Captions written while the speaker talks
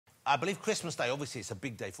I believe Christmas Day, obviously, it's a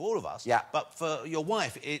big day for all of us. Yeah. But for your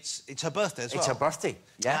wife, it's her birthday as well. It's her birthday,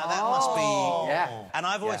 yeah. Now, that must be... Yeah. And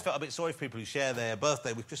I've always felt a bit sorry for people who share their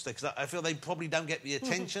birthday with Christmas Day, because I feel they probably don't get the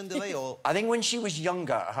attention, do they? Or I think when she was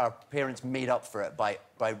younger, her parents made up for it by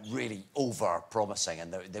really over-promising,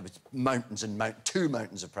 and there was mountains and two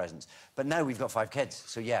mountains of presents. But now we've got 5 kids,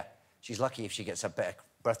 so, yeah, she's lucky if she gets a bit of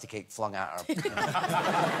birthday cake flung at her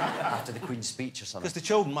after the Queen's speech or something. because the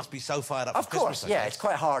children must be so fired up for Christmas. Of course, yeah, it's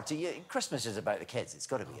quite hard to... Christmas is about the kids, it's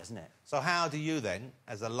got to be, isn't it? So how do you then,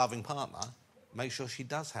 as a loving partner, make sure she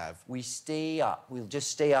does have... We stay up. We'll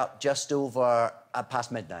just stay up just over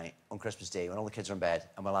past midnight on Christmas Day when all the kids are in bed,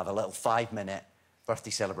 and we'll have a little 5-minute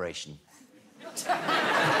birthday celebration.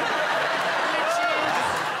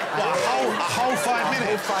 What, a whole 5 minutes? A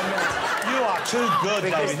whole 5 minutes. You are too good,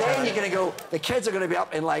 Because David. then you're going to go... The kids are going to be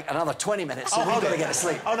up in, like, another 20 minutes, so we've got to get to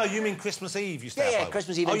sleep. Oh, no, you mean Christmas Eve you stay up Yeah, over?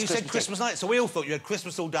 Christmas Eve. Oh, you said Christmas night, so we all thought you had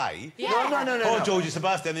Christmas all day. Yeah. No. Poor George, it's a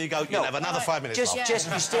birthday, and then you go, you'll have another 5 minutes Just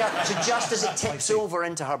you stay up to just as it tips over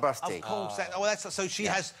into her birthday. Of course. So she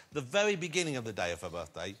has the very beginning of the day of her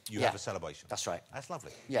birthday, you have a celebration. That's right. That's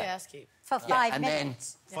lovely. Yeah, that's cute. For 5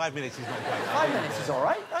 minutes. Then... 5 minutes is not great. 5 minutes is all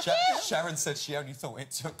right. Sharon said she only thought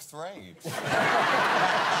it took 3.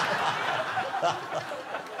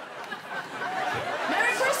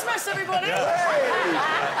 Merry Christmas, everybody!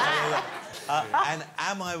 And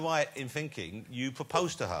am I right in thinking you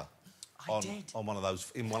proposed to her on one of those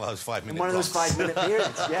 5 minutes? In one of those 5-minute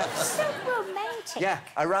periods, yeah. So romantic. Yeah,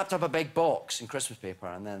 I wrapped up a big box in Christmas paper,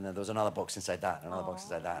 and then there was another box inside that, and another box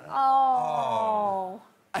inside that. Oh.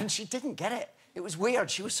 And she didn't get it. It was weird.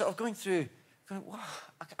 She was sort of going, wow,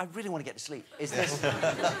 I really want to get to sleep. Is this...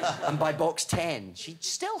 And by box 10, she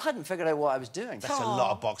still hadn't figured out what I was doing. That's a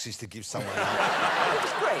lot of boxes to give someone else. It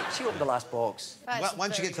was great. She opened the last box.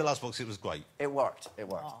 Once you get to the last box, it was great. It worked. It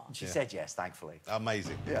worked. She said yes, thankfully.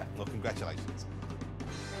 Amazing. Yeah. Well, congratulations.